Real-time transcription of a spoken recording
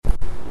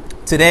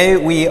Today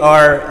we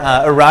are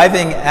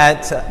arriving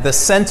at the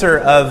center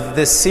of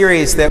this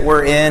series that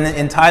we're in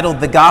entitled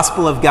The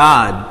Gospel of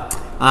God.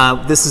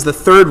 This is the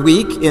third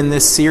week in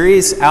this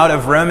series out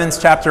of Romans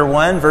chapter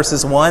 1,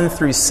 verses 1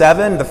 through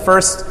 7. The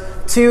first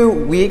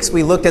 2 weeks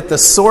we looked at the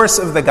source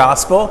of the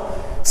gospel,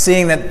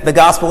 seeing that the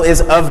gospel is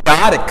of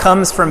God, it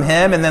comes from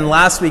Him, and then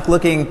last week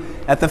looking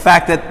at the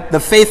fact that the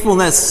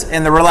faithfulness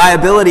and the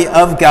reliability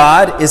of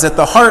God is at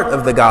the heart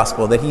of the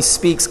gospel, that He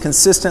speaks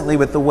consistently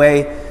with the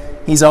way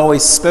He's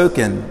always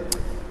spoken.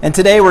 And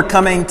today we're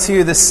coming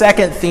to the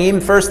second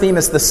theme. First theme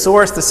is the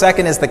source, the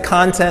second is the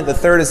content, the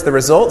third is the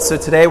result. So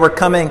today we're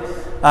coming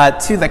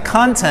to the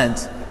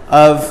content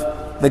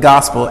of the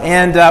gospel.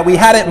 And we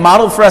had it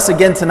modeled for us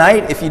again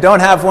tonight. If you don't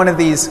have one of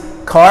these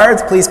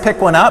cards, please pick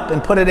one up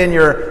and put it in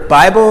your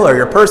Bible or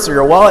your purse or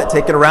your wallet.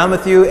 Take it around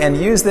with you and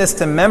use this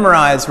to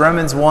memorize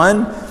Romans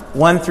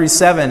 1 through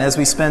 7 as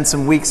we spend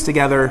some weeks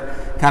together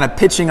kind of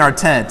pitching our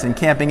tent and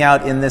camping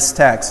out in this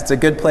text. It's a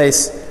good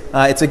place.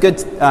 It's a good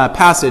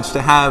passage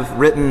to have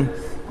written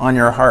on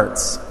your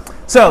hearts.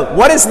 So,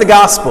 what is the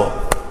gospel?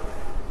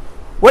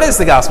 What is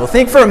the gospel?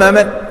 Think for a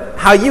moment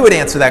how you would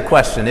answer that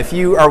question. If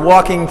you are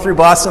walking through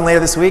Boston later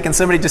this week and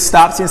somebody just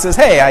stops you and says,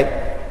 hey,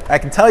 I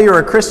can tell you're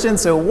a Christian,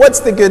 so what's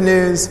the good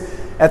news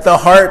at the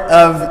heart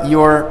of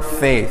your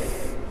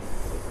faith?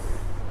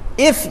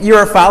 If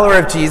you're a follower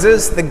of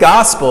Jesus, the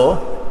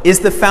gospel is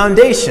the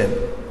foundation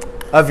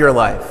of your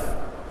life.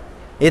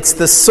 It's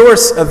the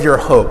source of your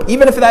hope,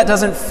 even if that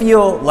doesn't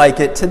feel like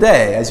it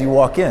today as you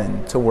walk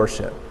in to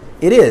worship.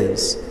 It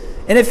is.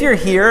 And if you're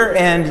here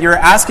and you're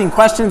asking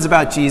questions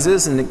about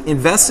Jesus and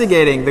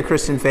investigating the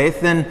Christian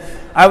faith, then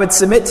I would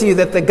submit to you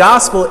that the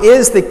gospel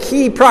is the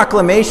key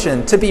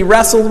proclamation to be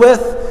wrestled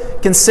with,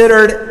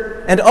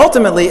 considered, and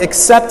ultimately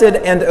accepted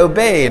and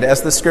obeyed,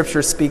 as the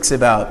Scripture speaks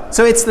about.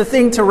 So it's the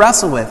thing to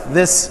wrestle with,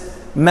 this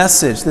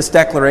message, this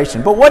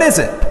declaration. But what is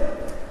it?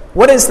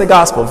 What is the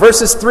gospel?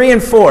 Verses 3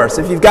 and 4.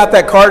 So if you've got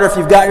that card or if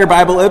you've got your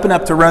Bible, open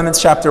up to Romans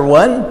chapter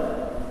 1.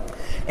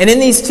 And in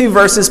these two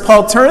verses,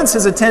 Paul turns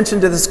his attention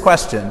to this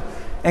question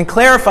and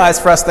clarifies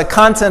for us the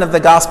content of the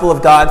gospel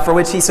of God, for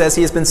which he says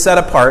he has been set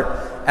apart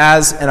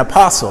as an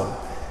apostle.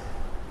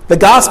 The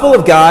gospel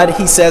of God,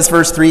 he says,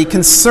 verse 3,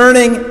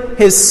 concerning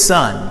his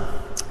Son.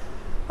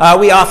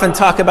 We often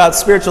talk about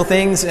spiritual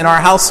things in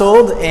our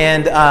household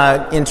and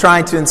in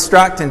trying to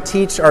instruct and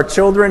teach our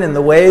children in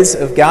the ways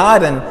of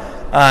God. And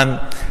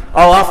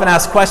I'll often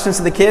ask questions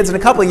to the kids, and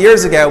a couple of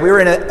years ago, we were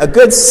in a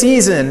good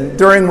season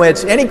during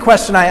which any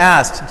question I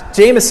asked,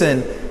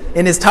 Jameson,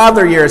 in his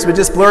toddler years, would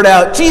just blurt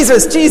out,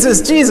 Jesus,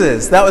 Jesus,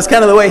 Jesus. That was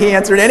kind of the way he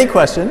answered any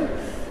question.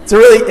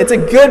 It's a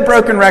good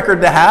broken record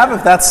to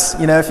have,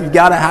 if you've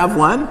got to have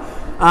one.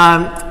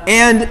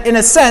 And in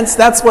a sense,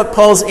 that's what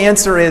Paul's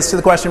answer is to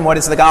the question, what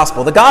is the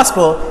gospel? The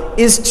gospel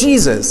is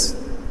Jesus,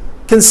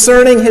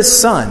 concerning his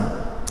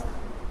Son.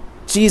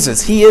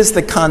 Jesus, he is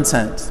the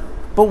content.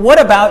 But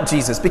what about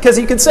Jesus? Because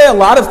you could say a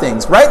lot of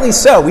things, rightly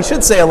so. We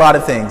should say a lot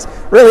of things.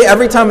 Really,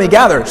 every time we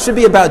gather, it should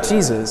be about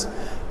Jesus.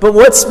 But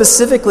what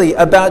specifically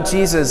about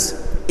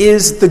Jesus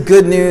is the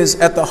good news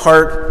at the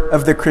heart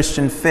of the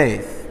Christian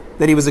faith?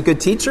 That he was a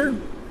good teacher?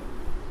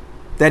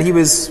 That he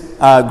was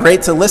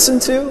great to listen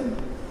to?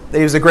 That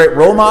he was a great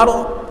role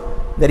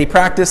model? That he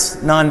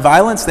practiced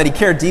nonviolence? That he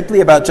cared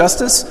deeply about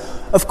justice?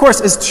 Of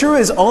course, as true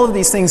as all of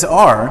these things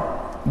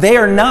are, they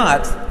are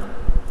not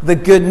the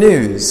good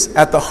news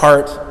at the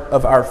heart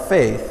of our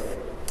faith.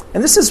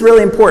 And this is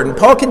really important.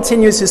 Paul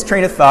continues his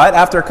train of thought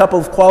after a couple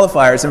of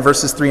qualifiers in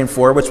verses 3 and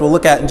 4, which we'll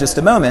look at in just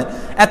a moment,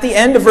 at the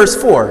end of verse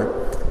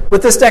 4,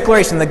 with this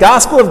declaration, the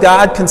gospel of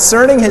God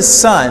concerning his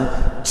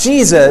Son,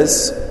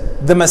 Jesus,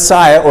 the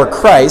Messiah, or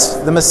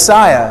Christ, the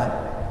Messiah,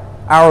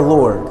 our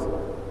Lord.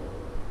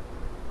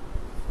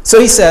 So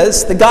he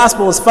says, the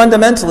gospel is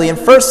fundamentally and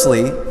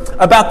firstly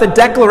about the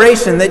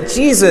declaration that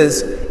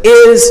Jesus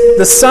is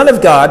the Son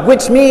of God,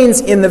 which means,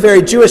 in the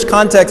very Jewish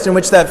context in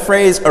which that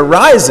phrase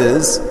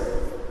arises,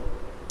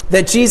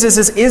 that Jesus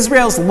is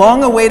Israel's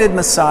long-awaited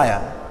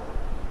Messiah,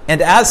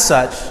 and as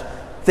such,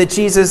 that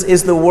Jesus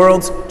is the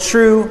world's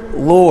true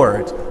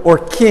Lord, or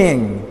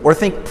King, or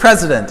think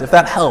President, if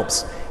that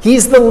helps.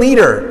 He's the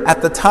leader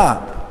at the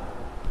top.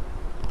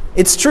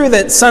 It's true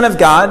that Son of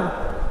God,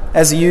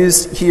 as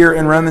used here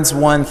in Romans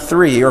 1,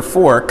 3 or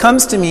 4,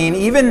 comes to mean,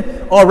 even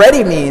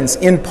already means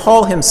in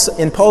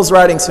Paul's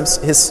writings,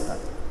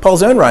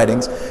 Paul's own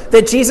writings,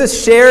 that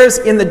Jesus shares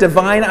in the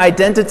divine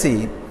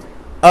identity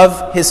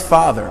of his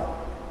Father.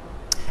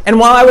 And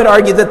while I would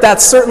argue that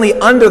that's certainly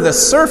under the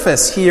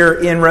surface here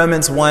in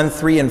Romans 1,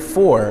 3, and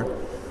 4,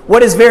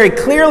 what is very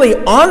clearly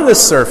on the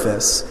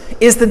surface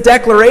is the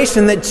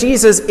declaration that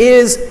Jesus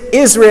is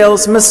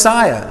Israel's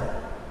Messiah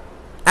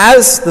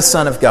as the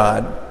Son of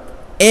God,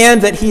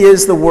 and that he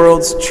is the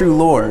world's true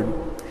Lord.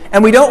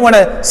 And we don't want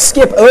to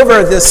skip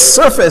over this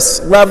surface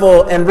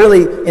level and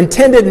really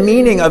intended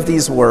meaning of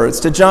these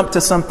words to jump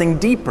to something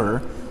deeper,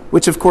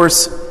 which of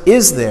course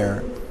is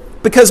there.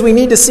 Because we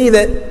need to see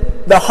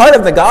that the heart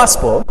of the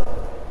gospel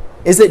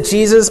is that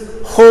Jesus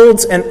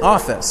holds an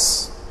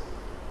office,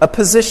 a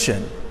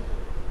position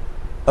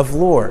of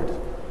Lord.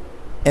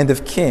 and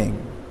of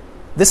King.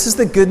 This is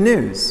the good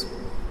news.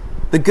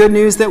 The good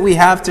news that we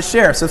have to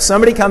share. So if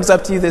somebody comes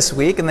up to you this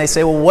week and they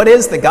say, well, what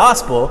is the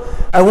gospel?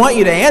 I want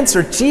you to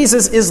answer,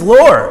 Jesus is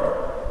Lord.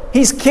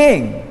 He's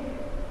King.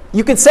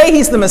 You could say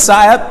he's the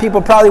Messiah.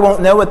 People probably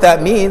won't know what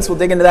that means. We'll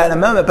dig into that in a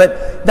moment.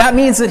 But that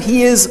means that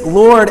he is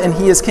Lord and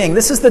he is King.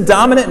 This is the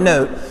dominant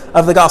note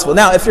of the gospel.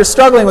 Now, if you're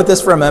struggling with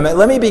this for a moment,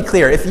 let me be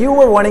clear. If you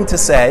were wanting to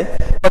say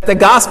that the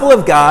gospel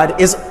of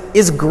God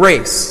is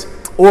grace,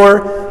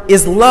 or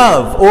is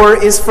love, or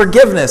is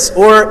forgiveness,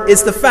 or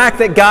is the fact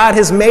that God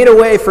has made a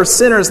way for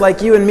sinners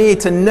like you and me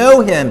to know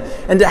him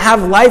and to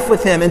have life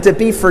with him and to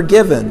be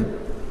forgiven,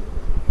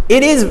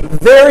 it is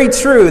very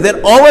true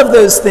that all of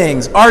those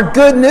things are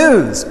good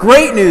news,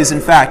 great news in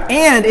fact,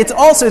 and it's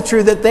also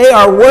true that they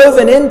are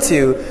woven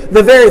into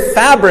the very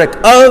fabric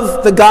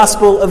of the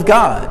gospel of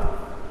God.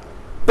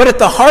 But at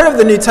the heart of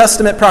the New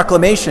Testament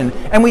proclamation,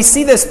 and we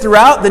see this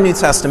throughout the New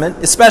Testament,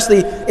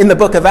 especially in the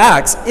book of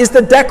Acts, is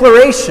the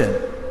declaration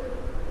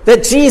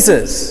that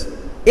Jesus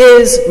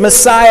is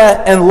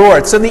Messiah and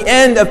Lord. So the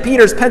end of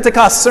Peter's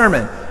Pentecost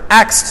sermon,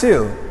 Acts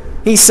 2,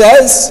 he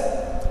says,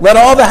 "Let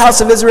all the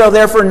house of Israel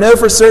therefore know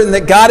for certain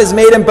that God has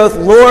made him both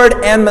Lord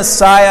and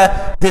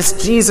Messiah, this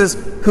Jesus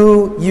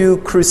who you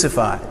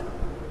crucified."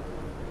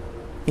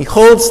 He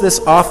holds this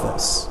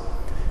office.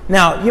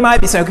 Now, you might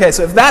be saying, okay,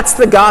 so if that's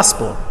the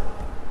gospel,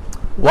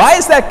 why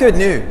is that good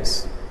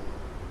news?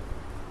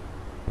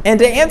 And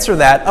to answer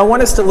that, I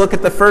want us to look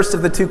at the first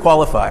of the two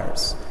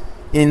qualifiers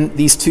in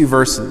these two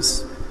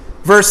verses.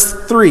 Verse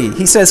 3,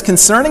 he says,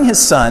 concerning his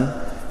son,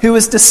 who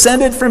is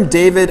descended from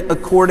David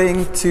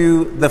according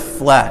to the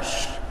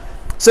flesh.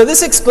 So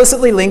this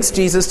explicitly links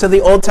Jesus to the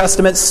Old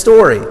Testament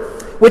story,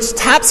 which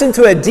taps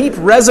into a deep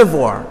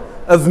reservoir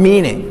of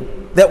meaning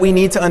that we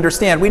need to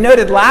understand. We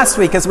noted last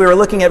week as we were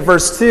looking at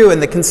verse 2 and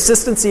the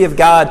consistency of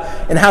God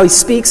and how he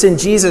speaks in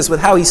Jesus with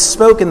how he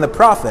spoke in the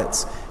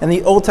prophets and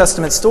the Old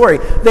Testament story,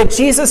 that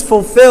Jesus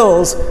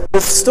fulfills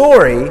the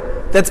story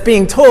that's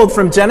being told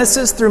from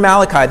Genesis through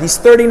Malachi, these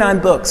 39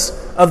 books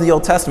of the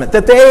Old Testament,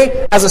 that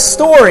they, as a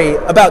story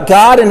about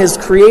God and his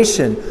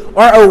creation,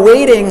 are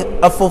awaiting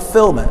a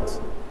fulfillment,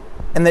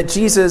 and that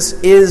Jesus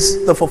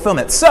is the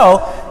fulfillment.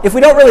 So, if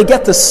we don't really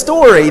get the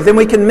story, then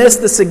we can miss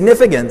the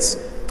significance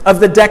of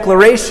the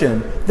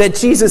declaration that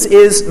Jesus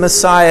is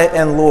Messiah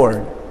and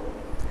Lord.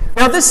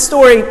 Now, this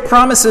story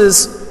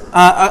promises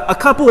a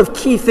couple of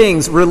key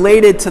things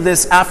related to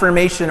this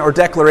affirmation or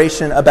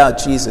declaration about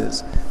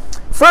Jesus.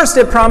 First,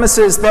 it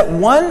promises that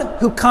one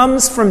who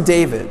comes from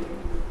David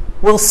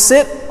will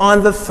sit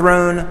on the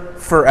throne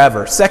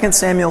forever. 2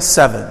 Samuel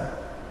 7.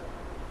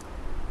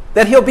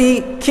 That he'll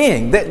be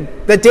king,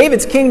 that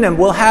David's kingdom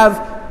will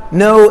have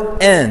no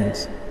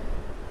end.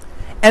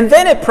 And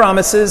then it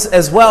promises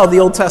as well, the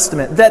Old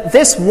Testament, that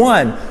this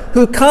one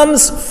who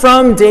comes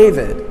from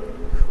David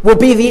will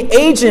be the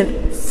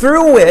agent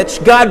through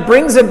which God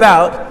brings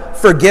about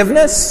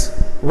forgiveness,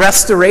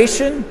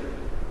 restoration,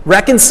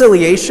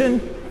 reconciliation,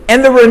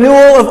 and the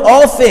renewal of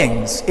all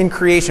things in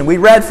creation. We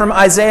read from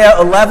Isaiah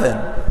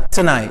 11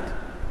 tonight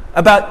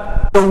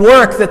about the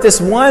work that this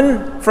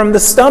one from the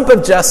stump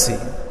of Jesse,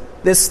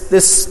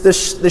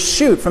 this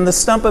shoot from the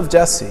stump of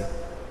Jesse,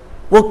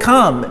 will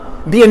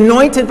come, be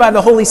anointed by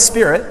the Holy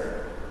Spirit,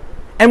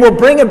 and will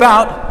bring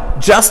about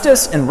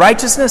justice and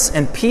righteousness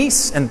and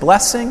peace and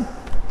blessing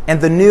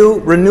and the new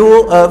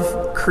renewal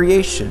of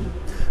creation.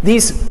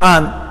 These,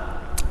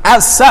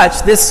 as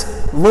such,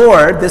 this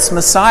Lord, this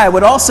Messiah,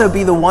 would also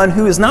be the one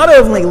who is not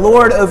only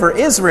Lord over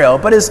Israel,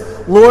 but is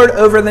Lord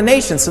over the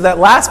nations. So that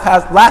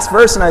last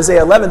verse in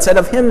Isaiah 11 said,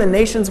 "Of him the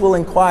nations will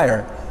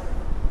inquire,"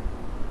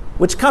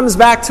 which comes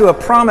back to a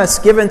promise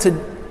given to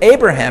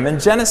Abraham in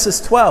Genesis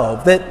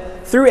 12, that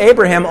through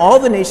Abraham all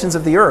the nations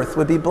of the earth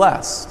would be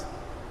blessed.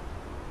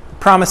 The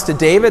promise to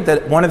David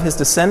that one of his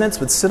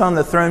descendants would sit on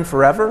the throne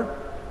forever.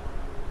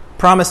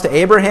 Promise to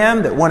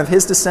Abraham that one of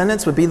his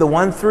descendants would be the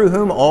one through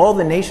whom all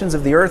the nations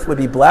of the earth would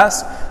be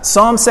blessed.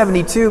 Psalm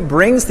 72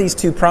 brings these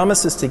two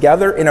promises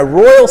together in a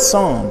royal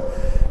psalm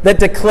that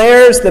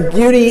declares the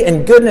beauty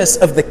and goodness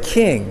of the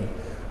King,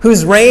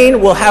 whose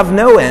reign will have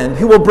no end,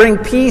 who will bring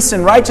peace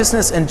and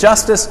righteousness and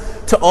justice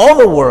to all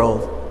the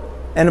world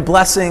and a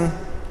blessing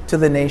to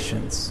the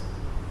nations.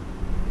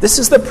 This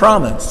is the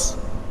promise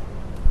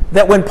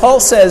that when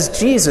Paul says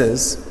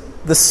Jesus,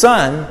 the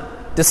Son,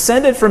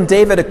 descended from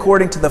David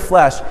according to the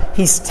flesh,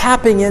 he's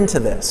tapping into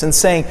this and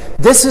saying,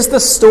 this is the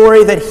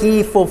story that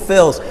he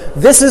fulfills.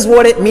 This is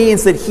what it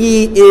means that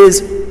he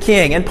is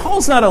king. And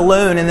Paul's not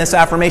alone in this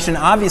affirmation.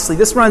 Obviously,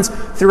 this runs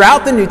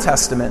throughout the New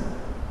Testament.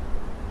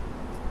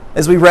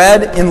 As we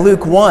read in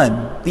Luke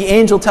 1, the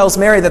angel tells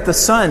Mary that the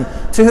son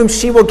to whom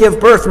she will give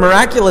birth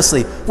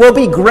miraculously will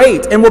be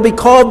great and will be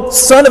called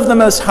Son of the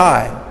Most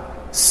High,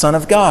 Son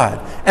of God.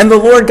 And the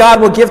Lord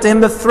God will give to him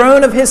the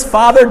throne of his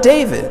father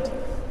David,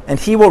 and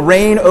he will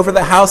reign over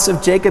the house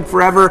of Jacob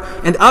forever,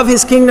 and of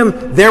his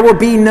kingdom there will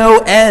be no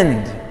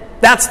end.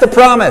 That's the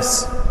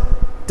promise,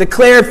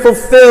 declared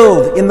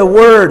fulfilled in the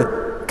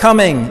word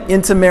coming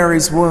into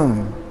Mary's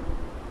womb.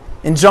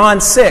 In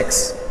John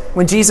 6,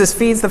 when Jesus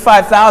feeds the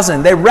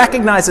 5,000, they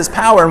recognize his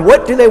power. And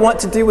what do they want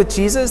to do with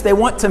Jesus? They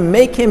want to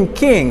make him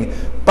king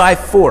by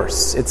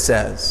force, it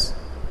says.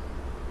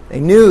 They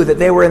knew that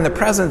they were in the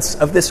presence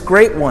of this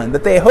great one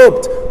that they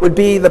hoped would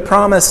be the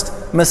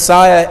promised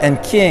Messiah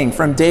and king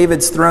from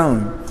David's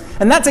throne.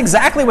 And that's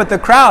exactly what the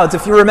crowds,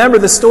 if you remember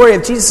the story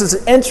of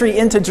Jesus' entry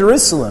into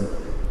Jerusalem,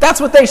 that's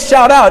what they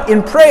shout out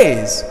in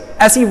praise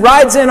as he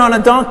rides in on a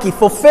donkey,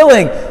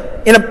 fulfilling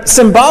in a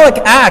symbolic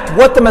act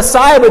what the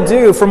Messiah would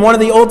do from one of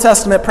the Old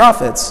Testament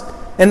prophets.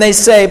 And they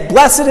say,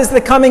 "Blessed is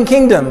the coming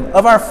kingdom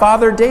of our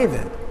father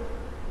David."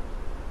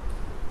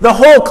 The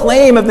whole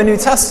claim of the New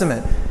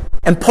Testament,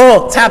 and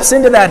Paul taps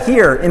into that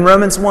here in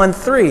Romans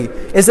 1:3,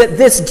 is that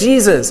this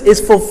Jesus is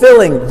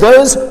fulfilling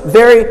those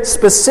very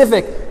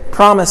specific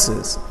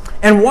promises.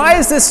 And why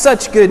is this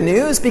such good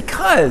news?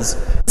 Because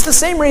it's the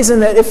same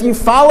reason that if you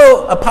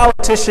follow a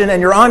politician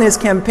and you're on his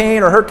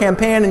campaign or her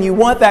campaign and you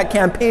want that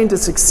campaign to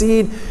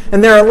succeed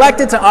and they're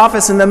elected to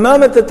office, and the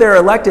moment that they're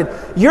elected,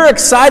 you're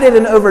excited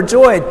and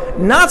overjoyed.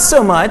 Not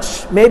so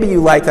much, maybe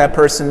you like that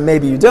person,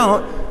 maybe you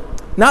don't,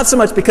 not so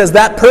much because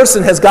that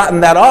person has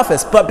gotten that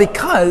office, but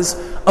because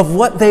of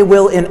what they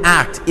will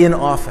enact in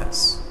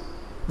office.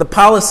 The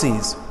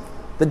policies,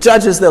 the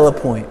judges they'll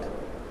appoint,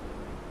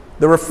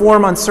 the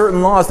reform on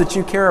certain laws that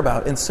you care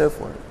about, and so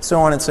forth, so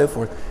on and so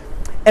forth.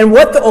 And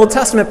what the Old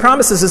Testament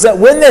promises is that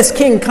when this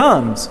king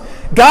comes,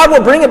 God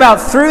will bring about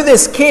through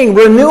this king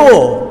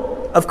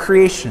renewal of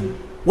creation,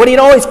 what he'd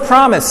always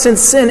promised since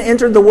sin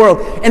entered the world.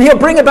 And he'll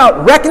bring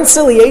about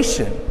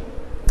reconciliation,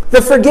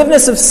 the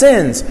forgiveness of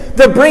sins,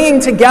 the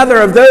bringing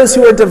together of those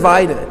who are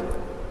divided.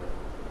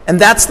 And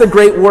that's the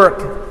great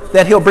work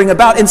that he'll bring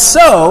about. And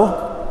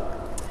so,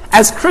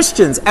 as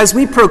Christians, as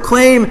we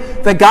proclaim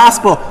the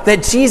gospel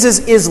that Jesus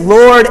is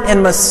Lord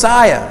and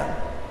Messiah,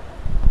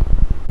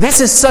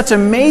 this is such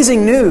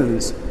amazing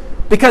news,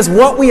 because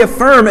what we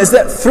affirm is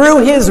that through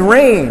his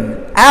reign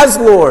as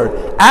Lord,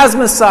 as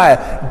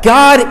Messiah,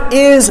 God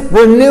is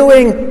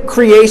renewing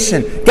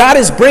creation. God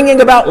is bringing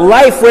about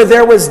life where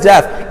there was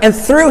death. And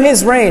through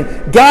his reign,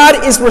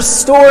 God is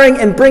restoring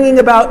and bringing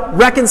about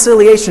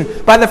reconciliation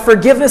by the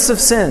forgiveness of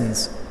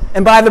sins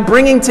and by the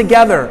bringing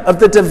together of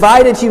the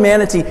divided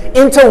humanity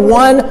into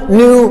one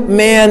new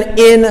man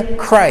in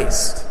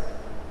Christ.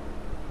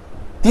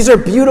 These are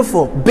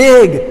beautiful,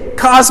 big,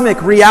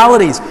 cosmic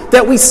realities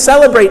that we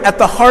celebrate at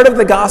the heart of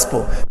the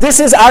gospel. This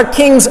is our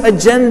King's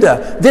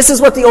agenda. This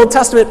is what the Old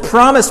Testament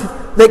promised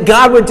that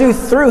God would do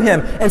through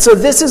him. And so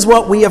this is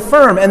what we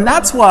affirm. And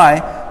that's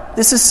why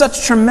this is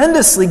such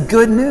tremendously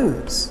good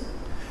news.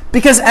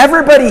 Because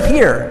everybody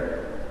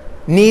here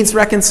needs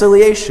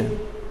reconciliation.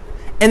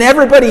 And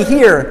everybody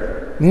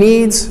here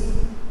needs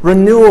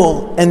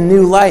renewal and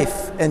new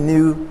life and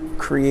new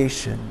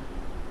creation.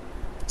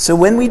 So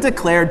when we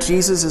declare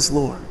Jesus is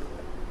Lord,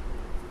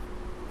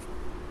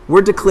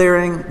 we're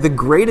declaring the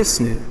greatest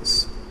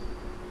news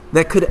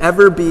that could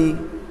ever be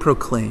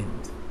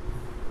proclaimed.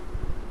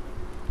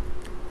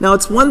 Now,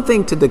 it's one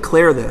thing to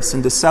declare this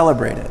and to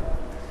celebrate it,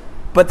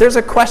 but there's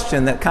a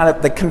question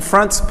that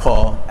confronts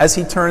Paul as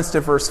he turns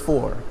to verse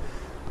 4.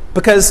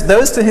 Because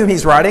those to whom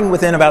he's writing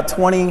within about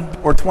 20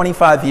 or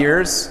 25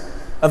 years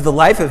of the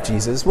life of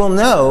Jesus will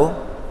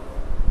know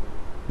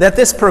that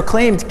this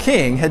proclaimed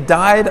king had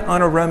died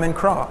on a Roman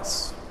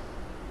cross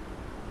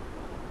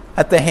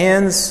at the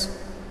hands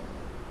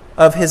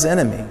of his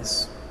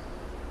enemies.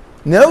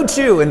 No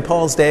Jew in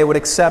Paul's day would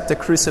accept a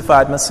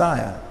crucified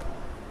Messiah.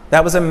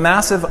 That was a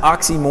massive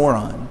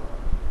oxymoron.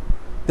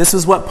 This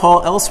is what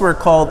Paul elsewhere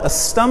called a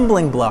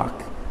stumbling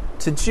block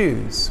to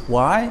Jews.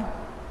 Why?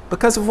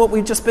 Because of what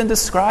we've just been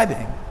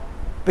describing.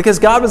 Because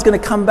God was going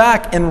to come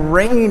back and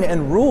reign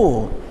and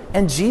rule,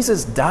 and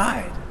Jesus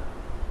died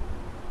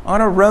on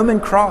a Roman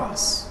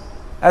cross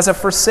as a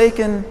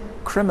forsaken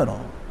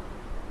criminal.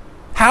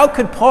 How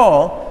could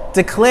Paul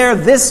declare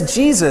this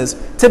Jesus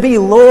to be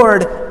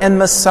Lord and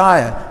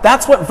Messiah?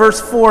 That's what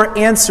verse 4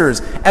 answers.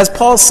 As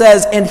Paul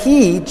says, and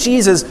he,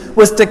 Jesus,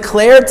 was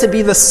declared to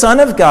be the Son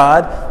of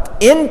God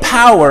in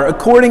power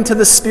according to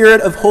the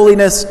Spirit of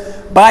holiness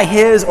by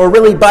his, or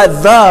really by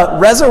the,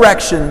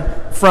 resurrection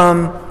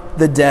from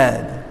the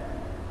dead.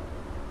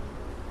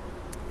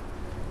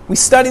 We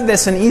studied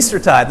this in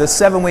Eastertide, the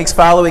 7 weeks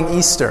following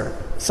Easter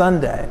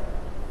Sunday,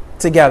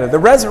 together. The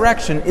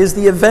resurrection is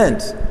the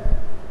event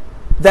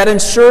that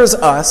ensures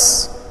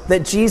us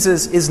that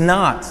Jesus is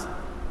not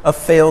a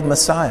failed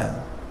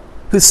Messiah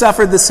who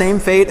suffered the same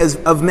fate as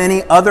of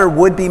many other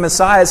would-be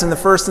Messiahs in the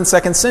 1st and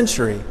 2nd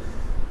century.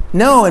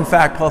 No, in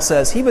fact, Paul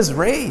says, he was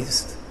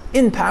raised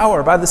in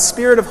power by the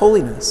Spirit of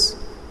holiness.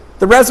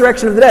 The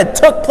resurrection of the dead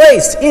took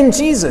place in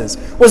Jesus,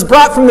 was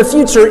brought from the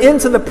future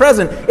into the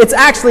present. It's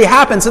actually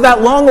happened. So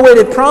that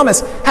long-awaited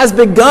promise has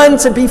begun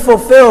to be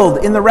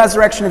fulfilled in the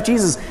resurrection of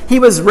Jesus. He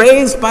was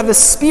raised by the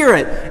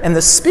Spirit, and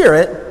the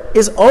Spirit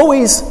is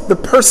always the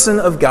person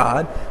of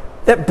God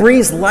that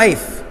breathes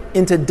life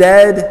into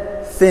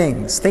dead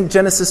things. Think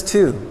Genesis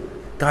 2.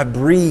 God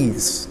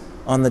breathes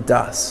on the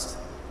dust,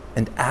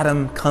 and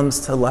Adam comes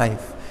to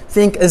life.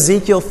 Think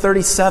Ezekiel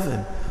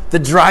 37, the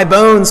dry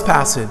bones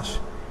passage.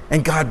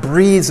 And God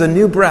breathes a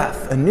new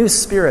breath, a new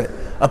spirit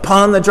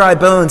upon the dry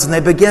bones, and they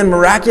begin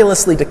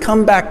miraculously to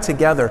come back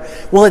together.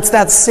 Well, it's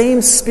that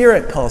same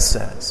Spirit, Paul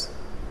says,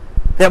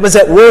 that was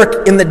at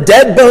work in the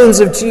dead bones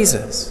of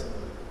Jesus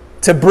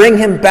to bring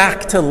him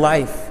back to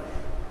life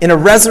in a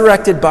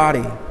resurrected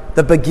body,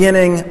 the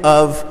beginning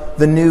of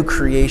the new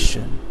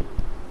creation.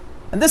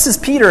 And this is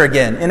Peter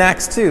again in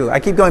Acts 2. I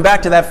keep going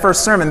back to that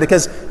first sermon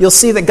because you'll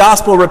see the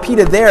gospel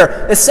repeated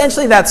there.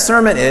 Essentially, that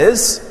sermon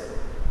is,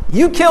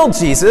 you killed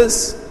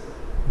Jesus,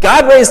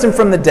 God raised him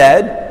from the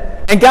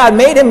dead, and God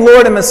made him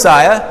Lord and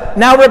Messiah.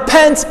 Now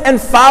repent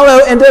and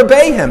follow and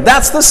obey him.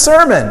 That's the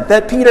sermon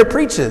that Peter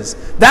preaches.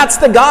 That's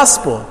the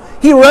gospel.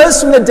 He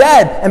rose from the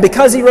dead, and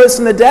because he rose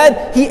from the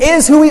dead, he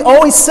is who he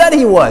always said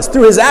he was,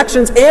 through his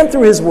actions and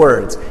through his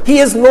words. He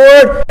is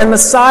Lord and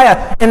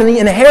Messiah, and the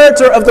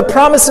inheritor of the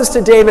promises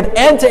to David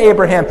and to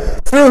Abraham,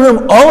 through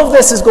whom all of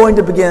this is going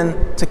to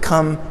begin to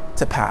come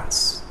to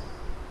pass.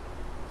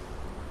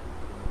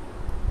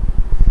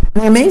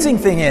 And the amazing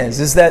thing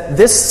is that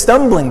this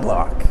stumbling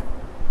block,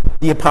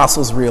 the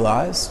apostles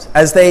realized,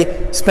 as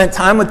they spent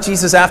time with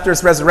Jesus after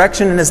his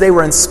resurrection and as they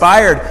were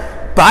inspired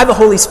by the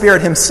Holy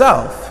Spirit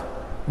himself,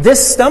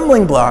 this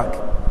stumbling block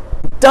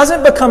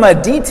doesn't become a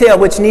detail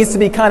which needs to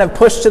be kind of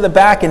pushed to the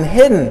back and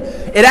hidden.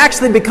 It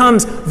actually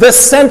becomes the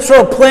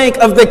central plank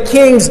of the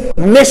king's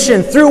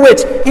mission through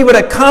which he would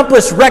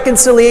accomplish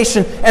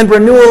reconciliation and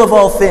renewal of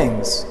all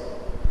things.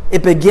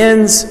 It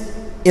begins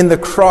in the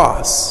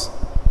cross.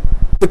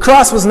 The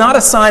cross was not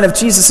a sign of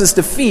Jesus'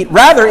 defeat.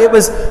 Rather, it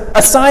was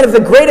a sign of the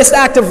greatest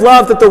act of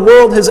love that the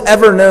world has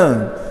ever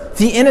known.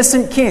 The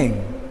innocent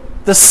king,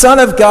 the Son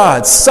of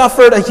God,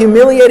 suffered a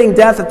humiliating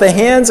death at the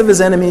hands of his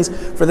enemies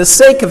for the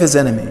sake of his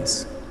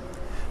enemies.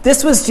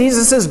 This was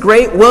Jesus'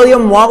 great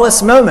William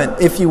Wallace moment,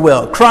 if you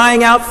will,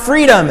 crying out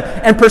freedom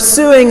and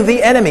pursuing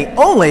the enemy.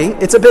 Only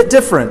it's a bit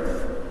different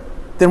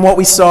than what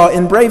we saw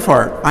in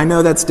Braveheart. I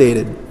know that's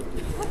dated.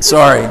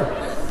 Sorry.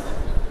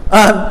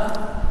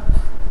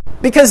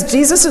 Because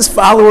Jesus'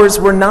 followers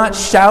were not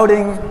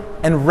shouting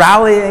and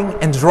rallying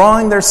and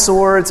drawing their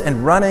swords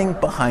and running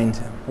behind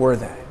him, were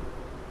they?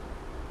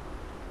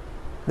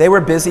 They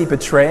were busy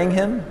betraying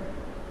him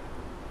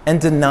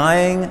and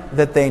denying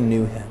that they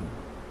knew him.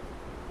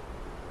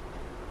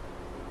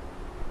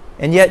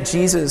 And yet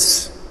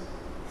Jesus,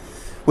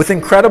 with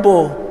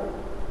incredible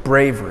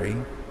bravery,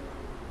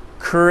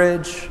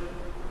 courage,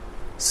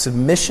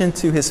 submission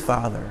to his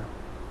Father,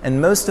 and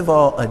most of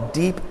all, a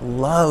deep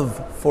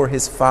love for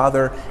his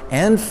Father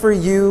and for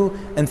you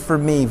and for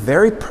me,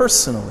 very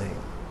personally,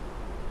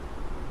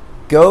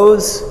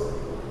 goes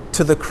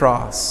to the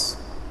cross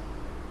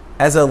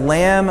as a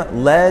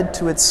lamb led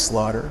to its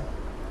slaughter,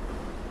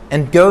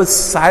 and goes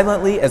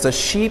silently as a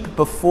sheep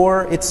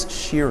before its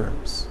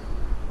shearers,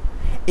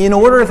 in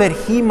order that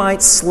he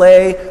might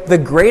slay the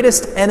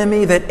greatest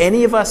enemy that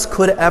any of us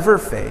could ever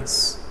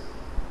face,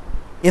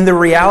 in the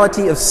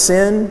reality of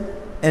sin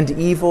and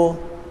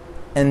evil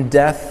and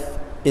death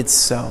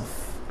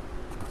itself.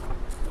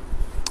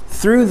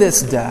 Through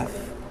this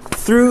death,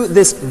 through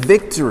this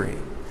victory,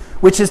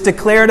 which is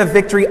declared a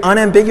victory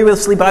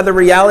unambiguously by the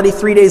reality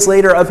 3 days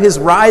later of his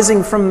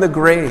rising from the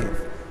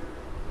grave,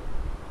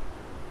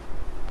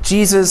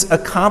 Jesus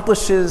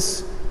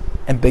accomplishes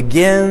and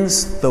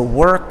begins the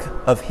work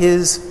of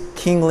his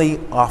kingly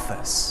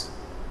office,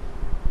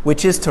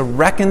 which is to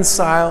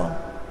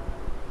reconcile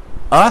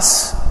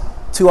us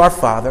to our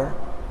Father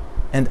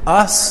and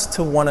us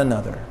to one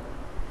another,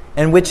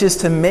 and which is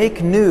to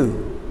make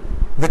new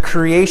the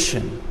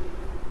creation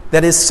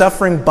that is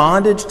suffering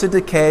bondage to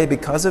decay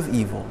because of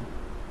evil,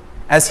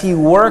 as he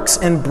works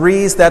and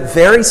breathes that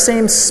very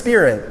same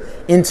Spirit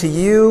into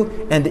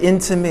you and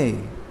into me,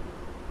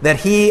 that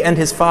he and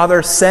his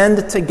Father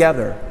send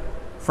together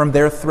from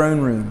their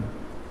throne room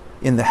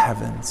in the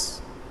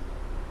heavens.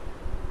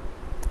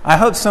 I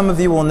hope some of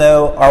you will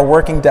know our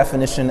working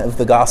definition of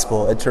the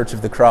gospel at Church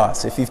of the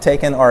Cross. If you've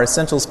taken our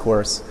Essentials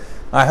course,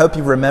 I hope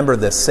you remember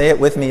this. Say it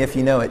with me if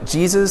you know it.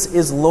 Jesus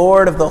is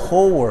Lord of the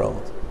whole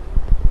world,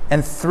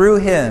 and through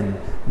him,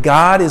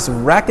 God is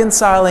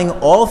reconciling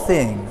all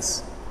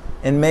things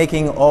and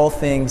making all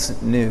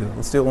things new.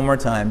 Let's do it one more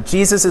time.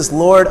 Jesus is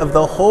Lord of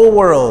the whole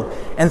world,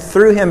 and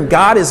through him,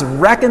 God is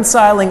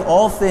reconciling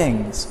all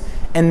things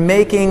and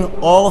making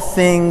all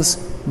things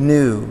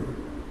new.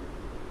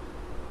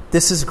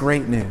 This is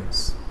great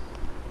news.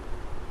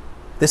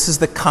 This is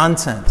the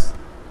content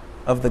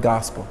of the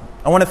gospel.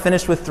 I want to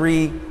finish with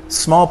 3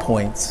 small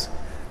points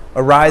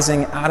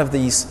arising out of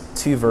these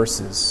 2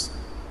 verses.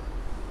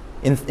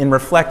 In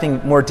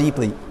reflecting more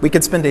deeply, we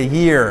could spend a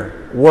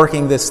year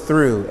working this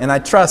through, and I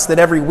trust that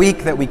every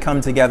week that we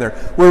come together,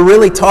 we're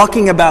really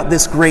talking about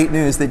this great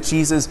news that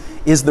Jesus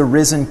is the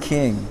risen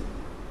King,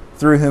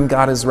 through whom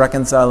God is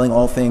reconciling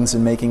all things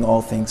and making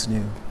all things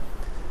new.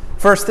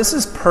 First, this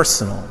is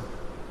personal.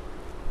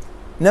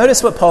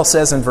 Notice what Paul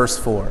says in verse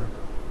 4.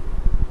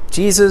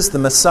 Jesus, the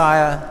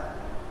Messiah,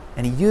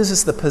 and he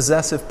uses the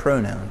possessive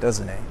pronoun,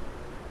 doesn't he?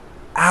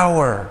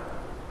 Our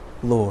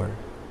Lord.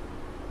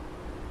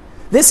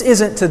 This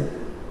isn't to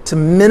to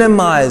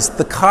minimize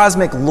the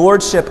cosmic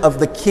lordship of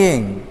the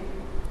king.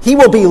 He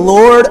will be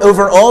Lord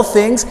over all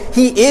things.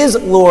 He is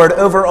Lord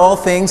over all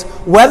things,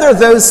 whether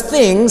those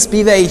things,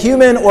 be they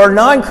human or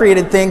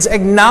non-created things,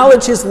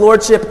 acknowledge his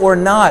lordship or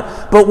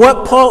not. But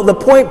the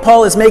point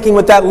Paul is making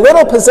with that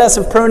little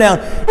possessive pronoun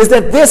is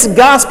that this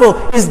gospel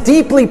is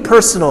deeply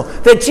personal,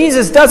 that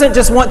Jesus doesn't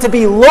just want to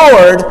be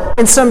Lord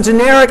in some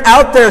generic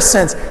out there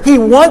sense. He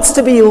wants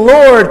to be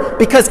Lord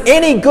because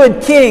any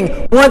good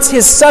king wants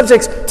his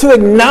subjects to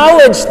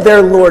acknowledge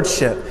their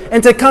lordship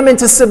and to come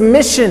into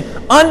submission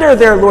under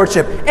their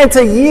lordship, and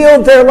to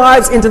yield their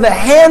lives into the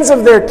hands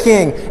of their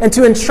king, and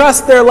to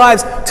entrust their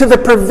lives to the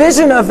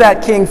provision of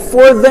that king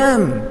for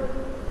them,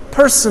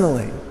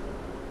 personally.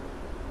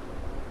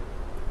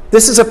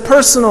 This is a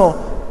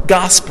personal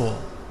gospel.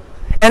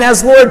 And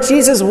as Lord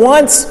Jesus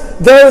wants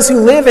those who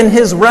live in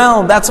his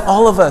realm, that's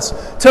all of us,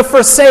 to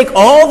forsake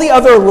all the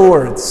other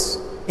lords,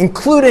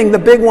 including the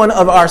big one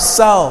of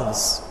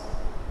ourselves,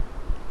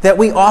 that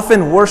we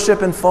often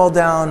worship and fall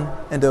down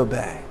and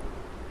obey.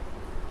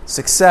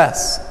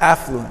 Success,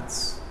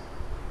 affluence,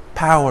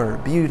 power,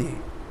 beauty,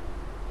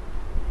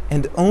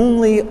 and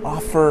only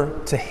offer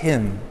to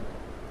him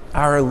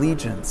our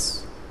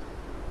allegiance,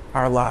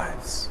 our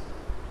lives.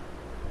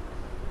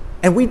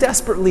 And we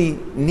desperately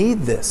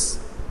need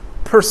this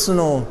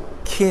personal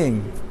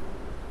king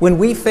when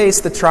we face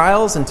the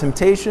trials and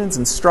temptations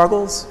and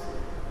struggles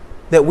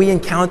that we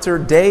encounter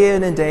day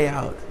in and day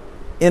out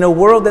in a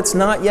world that's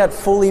not yet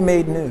fully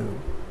made new.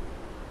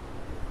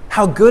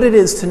 How good it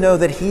is to know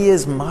that he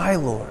is my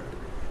Lord,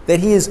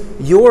 that he is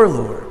your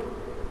Lord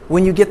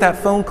when you get that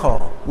phone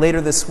call later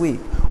this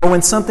week, or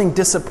when something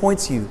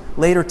disappoints you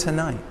later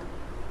tonight.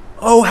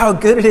 Oh, how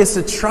good it is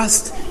to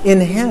trust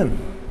in him.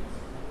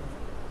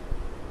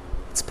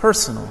 It's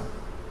personal.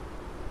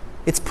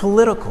 It's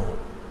political.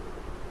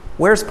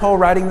 Where's Paul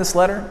writing this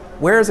letter?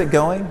 Where is it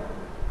going?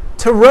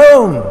 To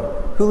Rome.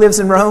 Who lives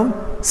in Rome?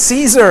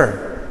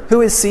 Caesar.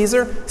 Who is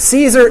Caesar?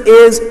 Caesar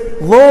is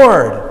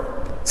Lord.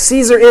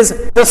 Caesar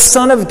is the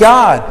Son of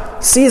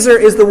God. Caesar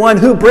is the one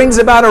who brings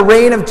about a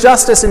reign of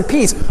justice and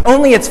peace.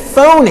 Only it's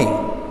phony.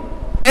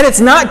 And it's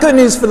not good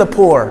news for the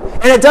poor.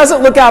 And it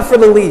doesn't look out for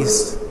the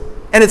least.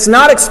 And it's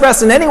not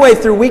expressed in any way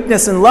through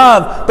weakness and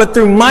love, but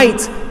through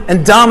might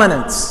and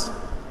dominance.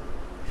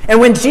 And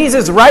when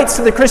Jesus writes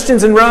to the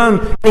Christians in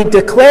Rome, he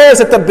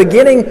declares at the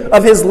beginning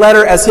of his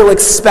letter, as he'll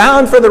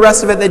expound for the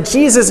rest of it, that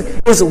Jesus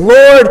is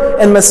Lord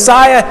and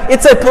Messiah.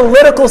 It's a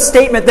political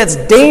statement that's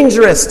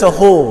dangerous to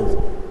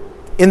hold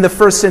in the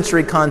first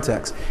century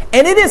context.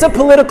 And it is a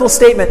political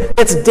statement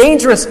that's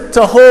dangerous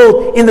to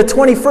hold in the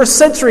 21st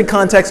century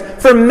context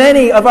for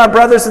many of our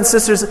brothers and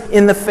sisters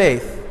in the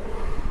faith.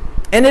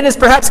 And it is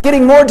perhaps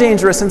getting more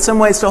dangerous in some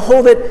ways to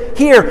hold it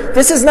here.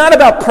 This is not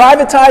about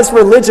privatized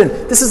religion.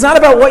 This is not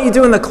about what you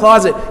do in the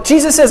closet.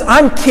 Jesus says,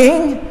 I'm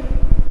king.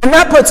 And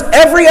that puts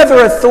every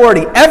other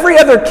authority, every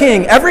other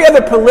king, every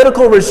other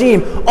political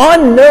regime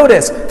on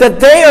notice that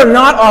they are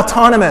not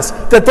autonomous,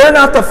 that they're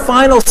not the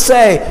final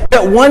say,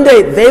 that one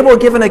day they will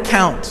give an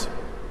account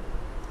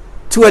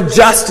to a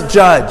just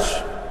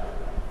judge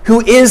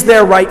who is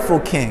their rightful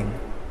king.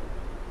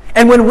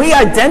 And when we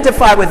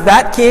identify with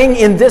that king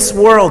in this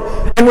world,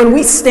 and when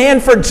we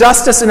stand for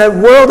justice in a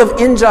world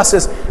of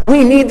injustice,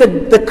 we need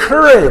the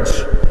courage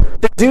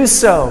to do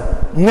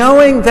so,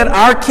 knowing that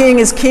our king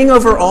is king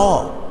over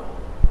all,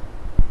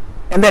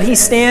 and that he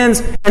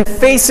stands and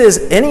faces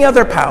any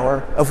other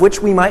power of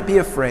which we might be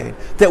afraid,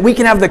 that we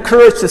can have the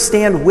courage to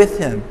stand with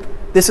him.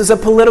 This is a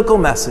political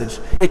message.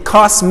 It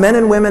costs men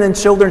and women and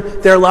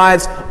children their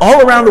lives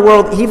all around the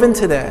world, even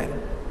today.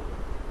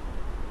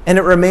 And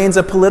it remains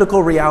a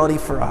political reality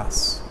for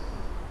us.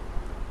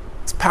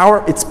 It's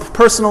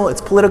personal,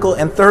 it's political,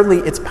 and thirdly,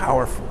 it's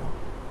powerful.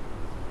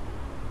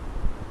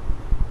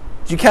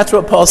 Did you catch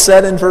what Paul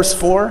said in verse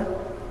 4?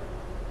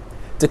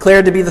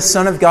 Declared to be the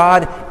Son of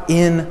God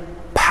in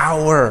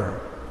power.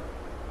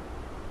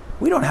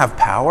 We don't have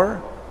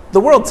power. The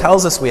world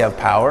tells us we have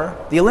power.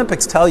 The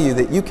Olympics tell you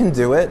that you can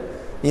do it.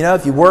 You know,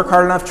 if you work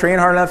hard enough, train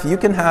hard enough, you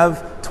can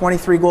have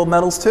 23 gold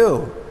medals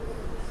too.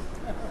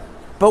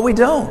 But we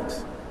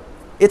don't.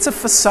 It's a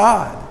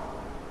facade.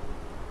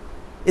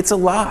 It's a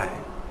lie.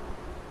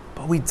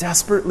 But we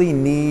desperately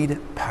need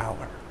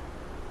power.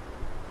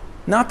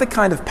 Not the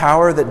kind of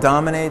power that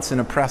dominates and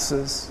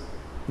oppresses,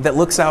 that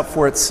looks out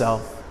for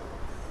itself,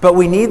 but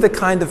we need the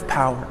kind of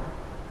power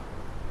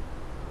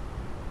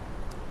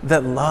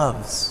that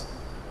loves,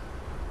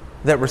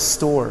 that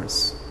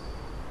restores,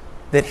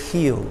 that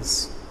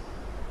heals,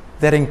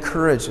 that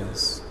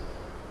encourages,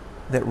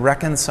 that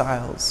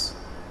reconciles,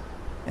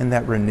 and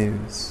that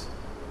renews.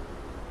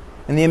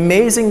 And the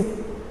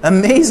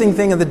amazing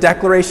thing of the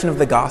declaration of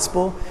the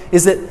gospel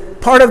is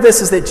that part of this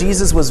is that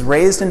Jesus was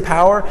raised in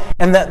power,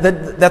 and that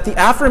the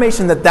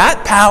affirmation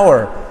that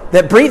power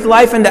that breathed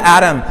life into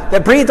Adam,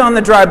 that breathed on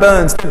the dry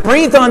bones, that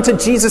breathed onto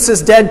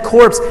Jesus' dead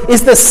corpse,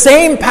 is the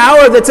same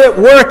power that's at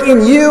work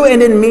in you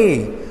and in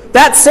me.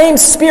 That same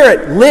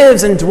Spirit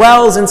lives and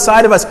dwells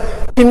inside of us.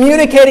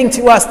 communicating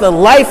to us the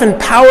life and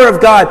power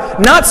of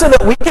God, not so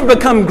that we can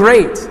become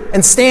great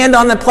and stand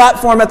on the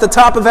platform at the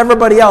top of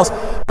everybody else,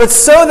 but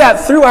so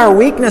that through our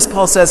weakness,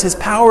 Paul says, his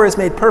power is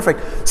made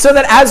perfect, so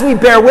that as we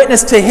bear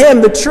witness to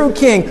him, the true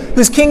king,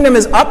 whose kingdom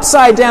is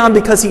upside down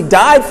because he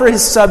died for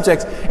his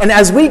subjects, and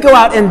as we go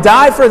out and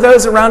die for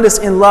those around us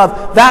in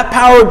love, that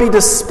power would be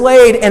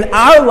displayed and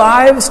our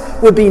lives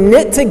would be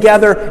knit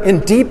together in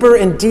deeper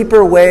and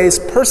deeper ways,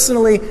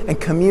 personally and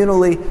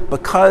communally,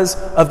 because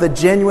of the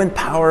genuine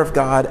power of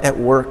God at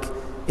work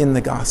in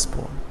the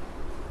gospel.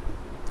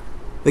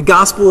 The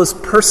gospel is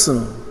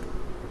personal.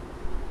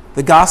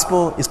 The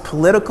gospel is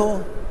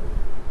political.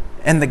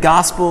 And the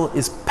gospel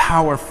is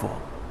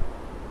powerful.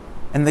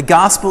 And the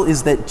gospel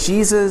is that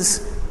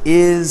Jesus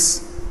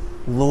is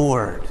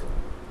Lord.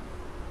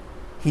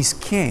 He's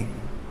King,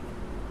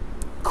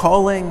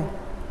 calling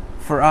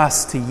for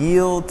us to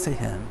yield to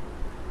him,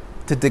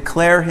 to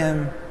declare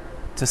him,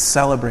 to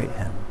celebrate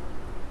him.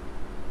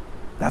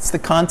 That's the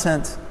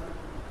content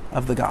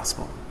of the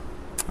gospel.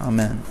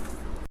 Amen.